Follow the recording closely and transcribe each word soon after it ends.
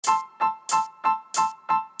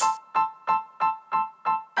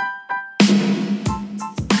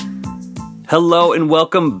Hello and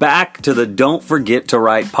welcome back to the Don't Forget to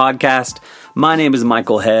Write podcast. My name is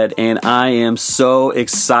Michael Head and I am so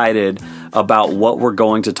excited about what we're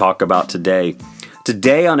going to talk about today.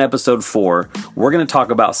 Today on episode 4, we're going to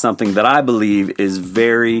talk about something that I believe is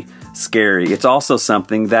very scary. It's also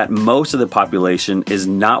something that most of the population is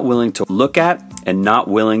not willing to look at and not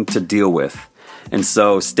willing to deal with. And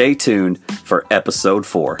so stay tuned for episode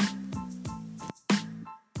 4.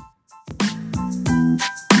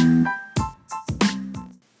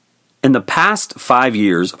 In the past 5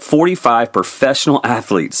 years, 45 professional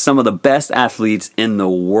athletes, some of the best athletes in the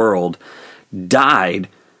world, died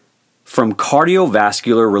from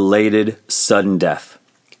cardiovascular-related sudden death.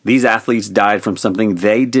 These athletes died from something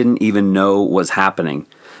they didn't even know was happening.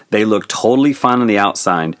 They looked totally fine on the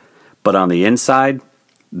outside, but on the inside,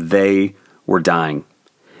 they were dying.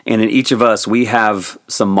 And in each of us, we have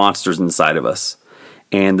some monsters inside of us.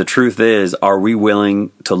 And the truth is, are we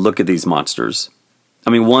willing to look at these monsters? I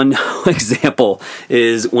mean, one example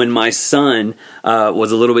is when my son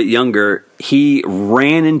was a little bit younger, he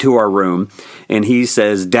ran into our room and he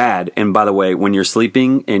says, "Dad," and by the way, when you're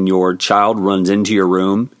sleeping and your child runs into your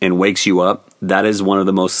room and wakes you up, that is one of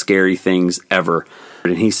the most scary things ever.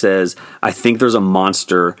 And he says, "I think there's a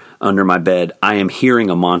monster under my bed. I am hearing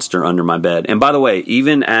a monster under my bed." And by the way,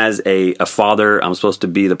 even as a father, I'm supposed to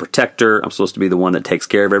be the protector. I'm supposed to be the one that takes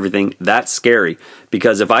care of everything. That's scary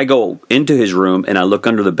because if I go into his room and I look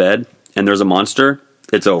under the bed and there's a monster,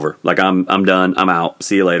 it's over. Like I'm done. I'm out.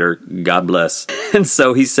 See you later. God bless. And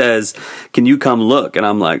so he says, "Can you come look?" And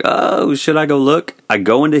I'm like, "Oh, should I go look?" I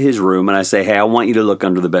go into his room and I say, "Hey, I want you to look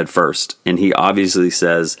under the bed first." And he obviously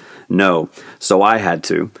says no. So I had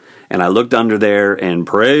to. And I looked under there and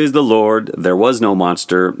praise the Lord, there was no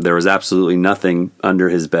monster. There was absolutely nothing under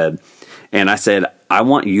his bed. And I said, "I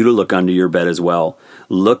want you to look under your bed as well.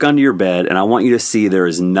 Look under your bed and I want you to see there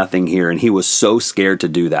is nothing here." And he was so scared to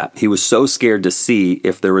do that. He was so scared to see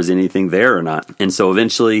if there was anything there or not. And so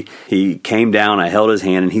eventually he came down, I held his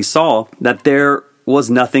hand and he saw that there was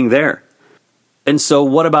nothing there. And so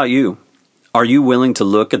what about you? Are you willing to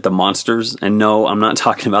look at the monsters? And no, I'm not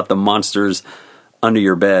talking about the monsters under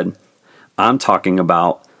your bed. I'm talking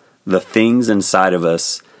about the things inside of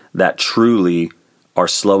us that truly are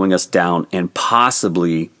slowing us down and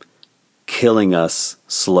possibly killing us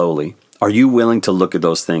slowly. Are you willing to look at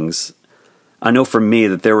those things? I know for me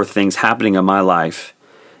that there were things happening in my life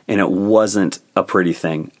and it wasn't a pretty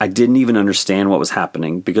thing. I didn't even understand what was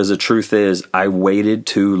happening because the truth is I waited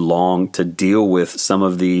too long to deal with some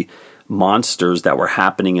of the monsters that were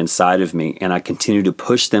happening inside of me, and I continued to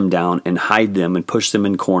push them down and hide them and push them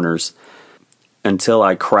in corners until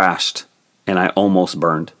I crashed and I almost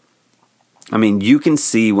burned. I mean, you can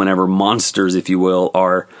see whenever monsters, if you will,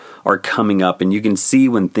 are coming up, and you can see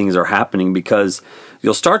when things are happening because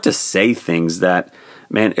you'll start to say things that,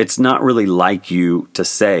 man, it's not really like you to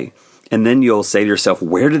say. And then you'll say to yourself,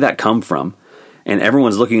 where did that come from? And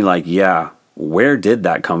everyone's looking like, yeah, where did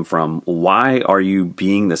that come from? Why are you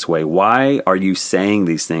being this way? Why are you saying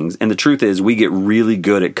these things? And the truth is, we get really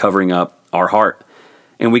good at covering up our heart.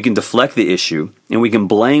 And we can deflect the issue, and we can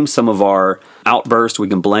blame some of our outbursts. We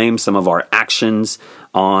can blame some of our actions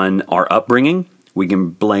on our upbringing. We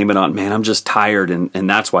can blame it on, man, I'm just tired, and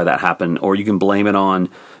that's why that happened. Or you can blame it on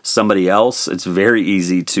somebody else. It's very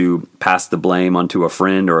easy to pass the blame onto a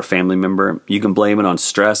friend or a family member. You can blame it on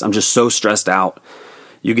stress. I'm just so stressed out.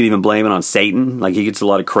 You can even blame it on Satan. Like, he gets a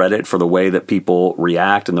lot of credit for the way that people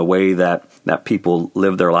react and the way that people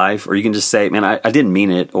live their life. Or you can just say, man, I didn't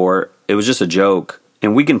mean it, or it was just a joke.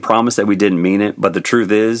 And we can promise that we didn't mean it, but the truth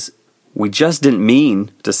is, we just didn't mean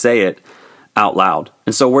to say it out loud.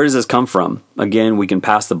 And so where does this come from? Again, we can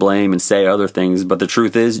pass the blame and say other things, but the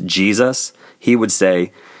truth is, Jesus, he would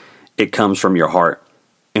say, it comes from your heart.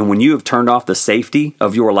 And when you have turned off the safety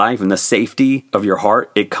of your life and the safety of your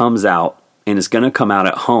heart, it comes out, and it's going to come out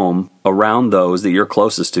at home around those that you're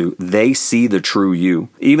closest to. They see the true you.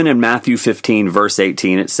 Even in Matthew 15, verse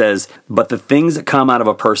 18, it says, "But the things that come out of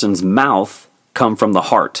a person's mouth come from the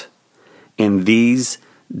heart, and these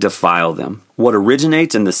defile them." What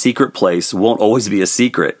originates in the secret place won't always be a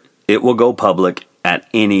secret. It will go public at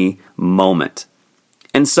any moment.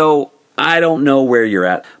 And so I don't know where you're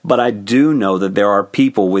at, but I do know that there are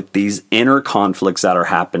people with these inner conflicts that are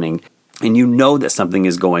happening, and you know that something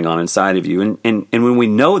is going on inside of you. And when we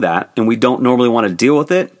know that and we don't normally want to deal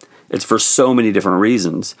with it, it's for so many different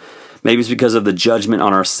reasons. Maybe it's because of the judgment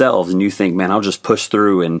on ourselves, and you think, man, I'll just push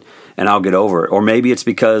through and I'll get over it. Or maybe it's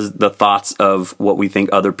because the thoughts of what we think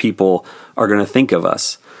other people are going to think of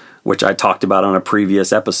us, which I talked about on a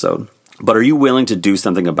previous episode. But are you willing to do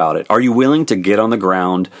something about it? Are you willing to get on the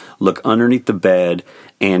ground, look underneath the bed,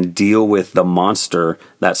 and deal with the monster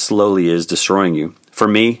that slowly is destroying you? For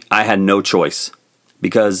me, I had no choice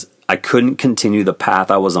because I couldn't continue the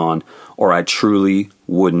path I was on, or I truly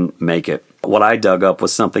wouldn't make it. What I dug up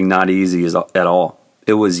was something not easy at all.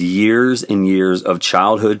 It was years and years of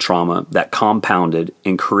childhood trauma that compounded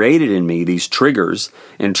and created in me these triggers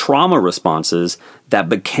and trauma responses that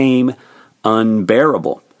became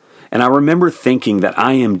unbearable. And I remember thinking that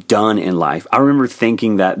I am done in life. I remember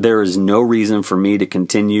thinking that there is no reason for me to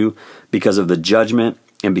continue because of the judgment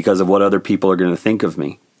and because of what other people are going to think of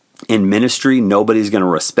me. In ministry, nobody's going to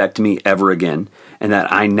respect me ever again, and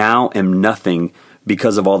that I now am nothing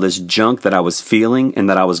because of all this junk that I was feeling and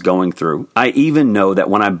that I was going through. I even know that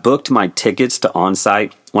when I booked my tickets to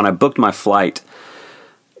on-site, when I booked my flight,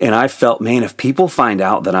 and I felt, man, if people find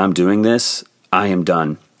out that I'm doing this, I am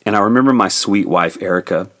done. And I remember my sweet wife,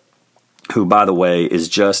 Erica, who, by the way, is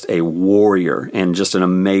just a warrior and just an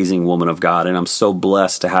amazing woman of God. And I'm so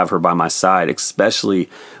blessed to have her by my side, especially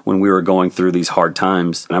when we were going through these hard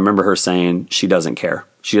times. And I remember her saying she doesn't care.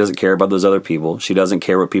 She doesn't care about those other people. She doesn't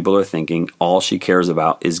care what people are thinking. All she cares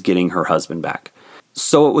about is getting her husband back.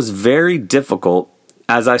 So it was very difficult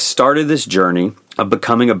as I started this journey of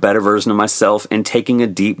becoming a better version of myself and taking a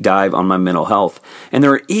deep dive on my mental health. And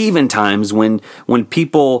there are even times when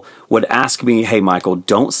people would ask me, hey, Michael,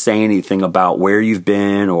 don't say anything about where you've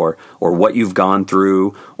been or what you've gone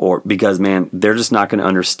through, or because, man, they're just not going to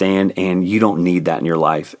understand and you don't need that in your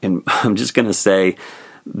life. And I'm just going to say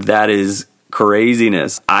that is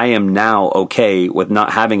craziness. I am now okay with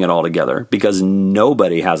not having it all together because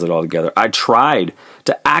nobody has it all together. I tried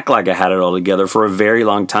to act like I had it all together for a very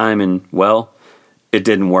long time, and well, it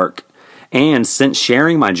didn't work. And since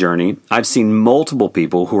sharing my journey, I've seen multiple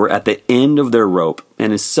people who are at the end of their rope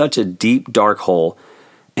and in such a deep, dark hole,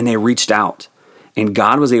 and they reached out. And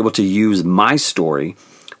God was able to use my story.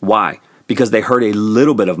 Why? Because they heard a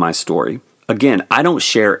little bit of my story. Again, I don't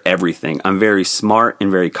share everything. I'm very smart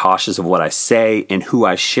and very cautious of what I say and who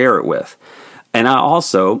I share it with. And I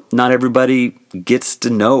also, not everybody gets to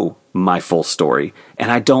know my full story.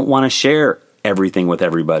 And I don't want to share everything with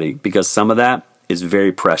everybody because some of that is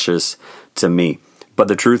very precious to me. But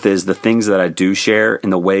the truth is, the things that I do share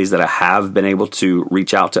and the ways that I have been able to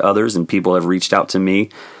reach out to others and people have reached out to me,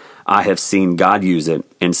 I have seen God use it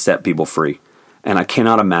and set people free. And I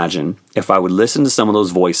cannot imagine if I would listen to some of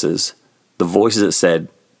those voices, the voices that said,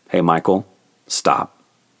 hey, Michael, stop.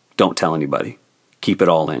 Don't tell anybody. Keep it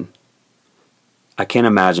all in. I can't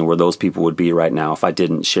imagine where those people would be right now if I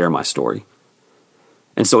didn't share my story.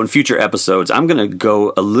 And so in future episodes, I'm going to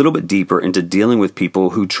go a little bit deeper into dealing with people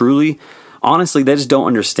who truly, honestly, they just don't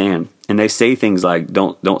understand. And they say things like,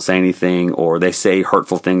 don't say anything, or they say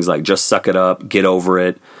hurtful things like, just suck it up, get over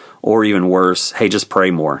it, or even worse, hey, just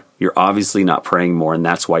pray more. You're obviously not praying more, and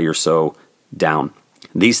that's why you're so down.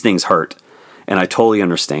 These things hurt, and I totally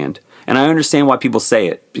understand. And I understand why people say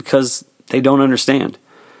it, because they don't understand.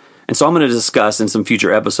 And so I'm going to discuss in some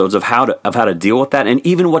future episodes of how to deal with that, and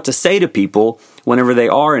even what to say to people whenever they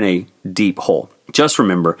are in a deep hole. Just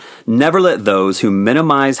remember, never let those who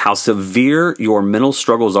minimize how severe your mental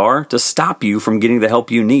struggles are to stop you from getting the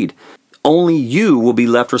help you need. Only you will be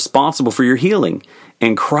left responsible for your healing,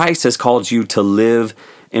 and Christ has called you to live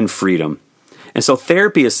in freedom. And so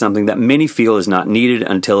therapy is something that many feel is not needed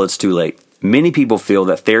until it's too late. Many people feel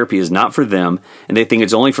that therapy is not for them, and they think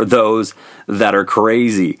it's only for those that are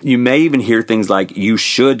crazy. You may even hear things like, you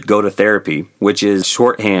should go to therapy, which is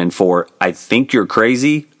shorthand for, I think you're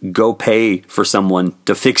crazy, go pay for someone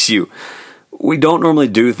to fix you. We don't normally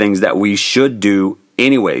do things that we should do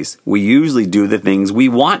anyways. We usually do the things we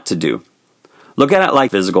want to do. Look at it like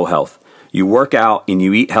physical health. You work out and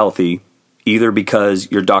you eat healthy, either because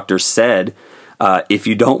your doctor said, if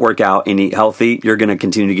you don't work out and eat healthy, you're going to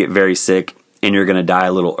continue to get very sick and you're going to die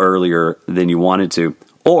a little earlier than you wanted to.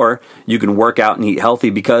 Or you can work out and eat healthy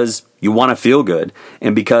because you want to feel good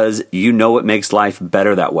and because you know it makes life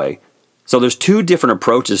better that way. So there's two different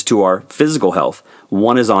approaches to our physical health.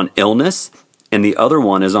 One is on illness and the other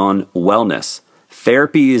one is on wellness.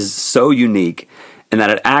 Therapy is so unique in that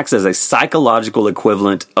it acts as a psychological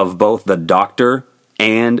equivalent of both the doctor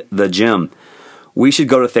and the gym. We should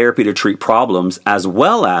go to therapy to treat problems as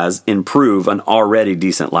well as improve an already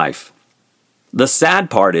decent life. The sad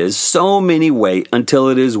part is so many wait until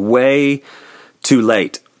it is way too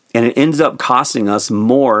late, and it ends up costing us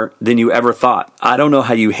more than you ever thought. I don't know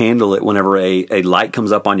how you handle it whenever a light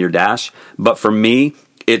comes up on your dash, but for me,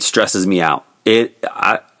 it stresses me out.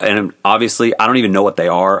 And obviously, I don't even know what they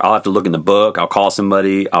are. I'll have to look in the book. I'll call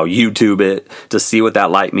somebody. I'll YouTube it to see what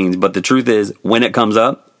that light means. But the truth is, when it comes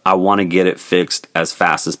up, I want to get it fixed as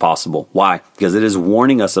fast as possible. Why? Because it is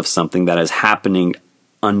warning us of something that is happening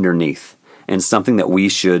underneath and something that we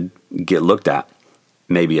should get looked at.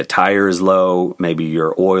 Maybe a tire is low, maybe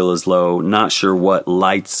your oil is low, not sure what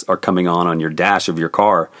lights are coming on your dash of your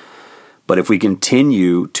car. But if we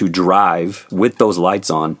continue to drive with those lights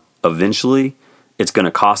on, eventually it's going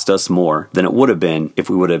to cost us more than it would have been if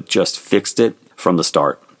we would have just fixed it from the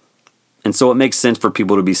start. And so it makes sense for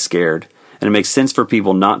people to be scared. And it makes sense for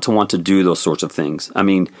people not to want to do those sorts of things. I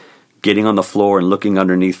mean, getting on the floor and looking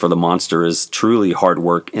underneath for the monster is truly hard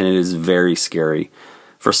work, and it is very scary.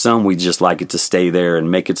 For some, we just like it to stay there and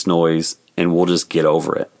make its noise, and we'll just get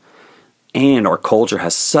over it. And our culture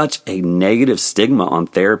has such a negative stigma on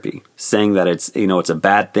therapy, saying that it's a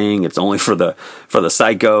bad thing, it's only for the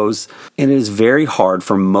psychos. And it is very hard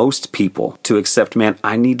for most people to accept, man,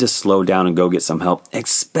 I need to slow down and go get some help,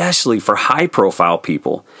 especially for high-profile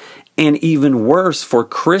people. And even worse for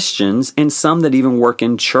Christians and some that even work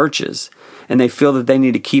in churches. And they feel that they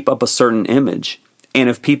need to keep up a certain image. And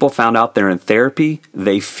if people found out they're in therapy,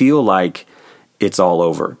 they feel like it's all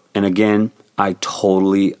over. And again, I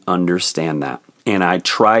totally understand that. And I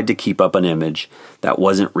tried to keep up an image that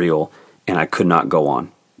wasn't real, and I could not go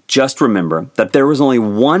on. Just remember that there was only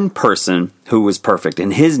one person who was perfect,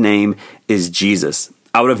 and his name is Jesus.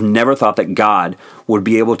 I would have never thought that God would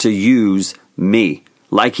be able to use me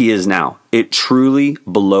like he is now. It truly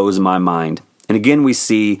blows my mind. And again, we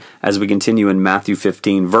see as we continue in Matthew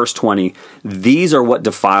 15, verse 20, these are what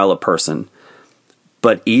defile a person.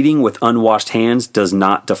 But eating with unwashed hands does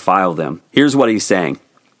not defile them. Here's what he's saying.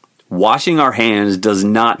 Washing our hands does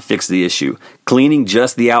not fix the issue. Cleaning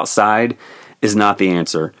just the outside is not the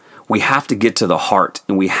answer. We have to get to the heart,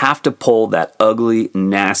 and we have to pull that ugly,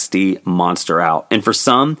 nasty monster out. And for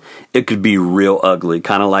some, it could be real ugly,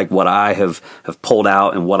 kind of like what I have pulled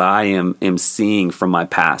out and what I am seeing from my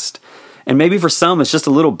past. And maybe for some, it's just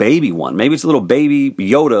a little baby one. Maybe it's a little baby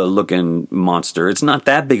Yoda-looking monster. It's not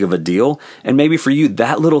that big of a deal. And maybe for you,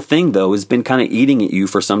 that little thing, though, has been kind of eating at you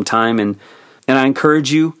for some time. And I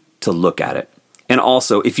encourage you to look at it. And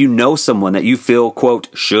also, if you know someone that you feel, quote,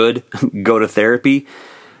 should go to therapy,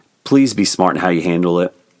 please be smart in how you handle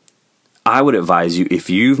it. I would advise you,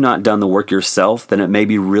 if you've not done the work yourself, then it may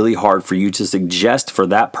be really hard for you to suggest for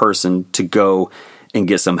that person to go and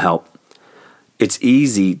get some help. It's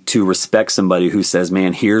easy to respect somebody who says,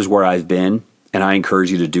 man, here's where I've been, and I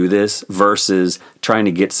encourage you to do this, versus trying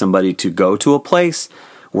to get somebody to go to a place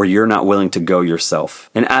where you're not willing to go yourself.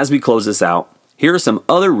 And as we close this out, here are some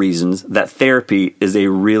other reasons that therapy is a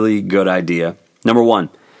really good idea. Number one,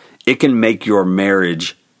 it can make your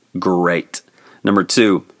marriage great. Number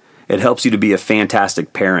two, it helps you to be a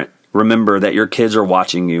fantastic parent. Remember that your kids are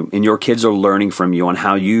watching you, and your kids are learning from you on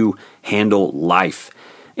how you handle life.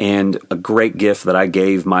 And a great gift that I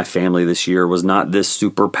gave my family this year was not this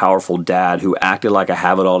super powerful dad who acted like I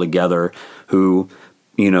have it all together, who,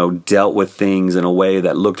 dealt with things in a way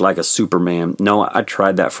that looked like a Superman. No, I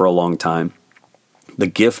tried that for a long time. The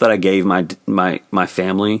gift that I gave my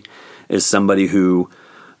family is somebody who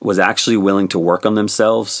was actually willing to work on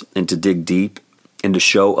themselves and to dig deep and to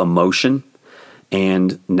show emotion.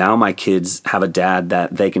 And now my kids have a dad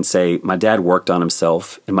that they can say, my dad worked on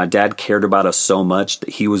himself, and my dad cared about us so much that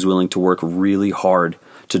he was willing to work really hard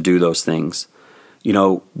to do those things.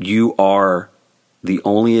 You are the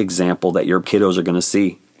only example that your kiddos are going to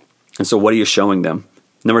see. And so what are you showing them?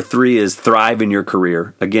 Number three is thrive in your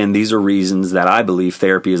career. Again, these are reasons that I believe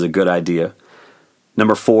therapy is a good idea.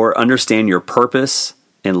 Number four, understand your purpose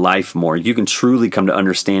in life more. You can truly come to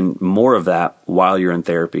understand more of that while you're in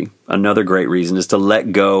therapy. Another great reason is to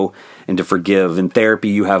let go and to forgive. In therapy,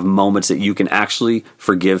 you have moments that you can actually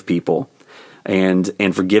forgive people. And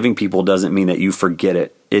forgiving people doesn't mean that you forget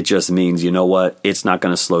it. It just means, you know what? It's not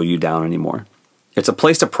going to slow you down anymore. It's a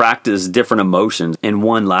place to practice different emotions. And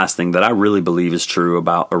one last thing that I really believe is true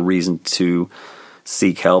about a reason to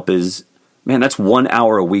seek help is, man, that's 1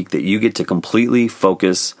 hour a week that you get to completely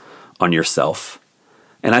focus on yourself.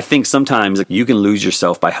 And I think sometimes you can lose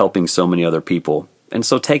yourself by helping so many other people. And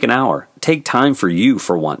so take an hour. Take time for you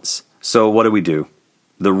for once. So what do?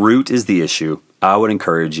 The root is the issue. I would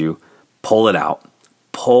encourage you, pull it out.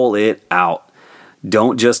 Pull it out.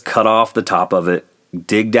 Don't just cut off the top of it.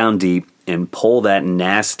 Dig down deep and pull that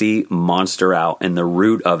nasty monster out. And the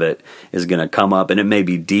root of it is going to come up. And it may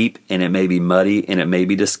be deep, and it may be muddy, and it may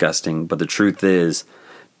be disgusting. But the truth is,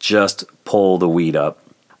 just pull the weed up.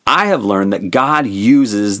 I have learned that God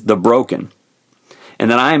uses the broken, and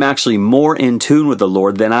that I am actually more in tune with the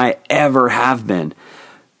Lord than I ever have been.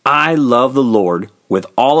 I love the Lord with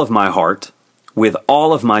all of my heart, with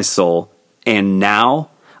all of my soul, and now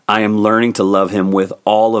I am learning to love him with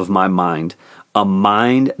all of my mind, a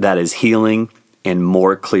mind that is healing and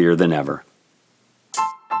more clear than ever.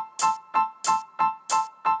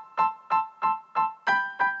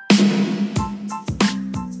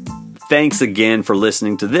 Thanks again for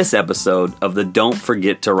listening to this episode of the Don't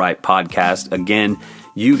Forget to Write podcast. Again,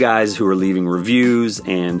 you guys who are leaving reviews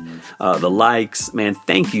and the likes, man,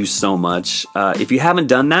 thank you so much. If you haven't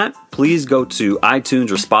done that, please go to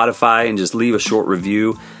iTunes or Spotify and just leave a short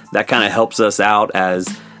review. That kind of helps us out as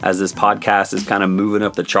this podcast is kind of moving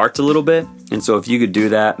up the charts a little bit. And so if you could do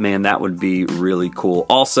that, man, that would be really cool.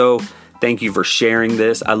 Also, thank you for sharing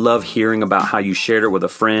this. I love hearing about how you shared it with a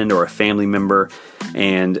friend or a family member.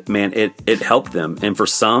 And man, it helped them. And for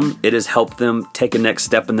some, it has helped them take a next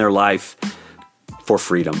step in their life for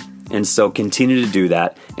freedom. And so continue to do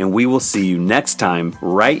that. And we will see you next time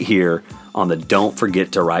right here on the Don't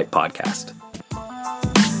Forget to Write podcast.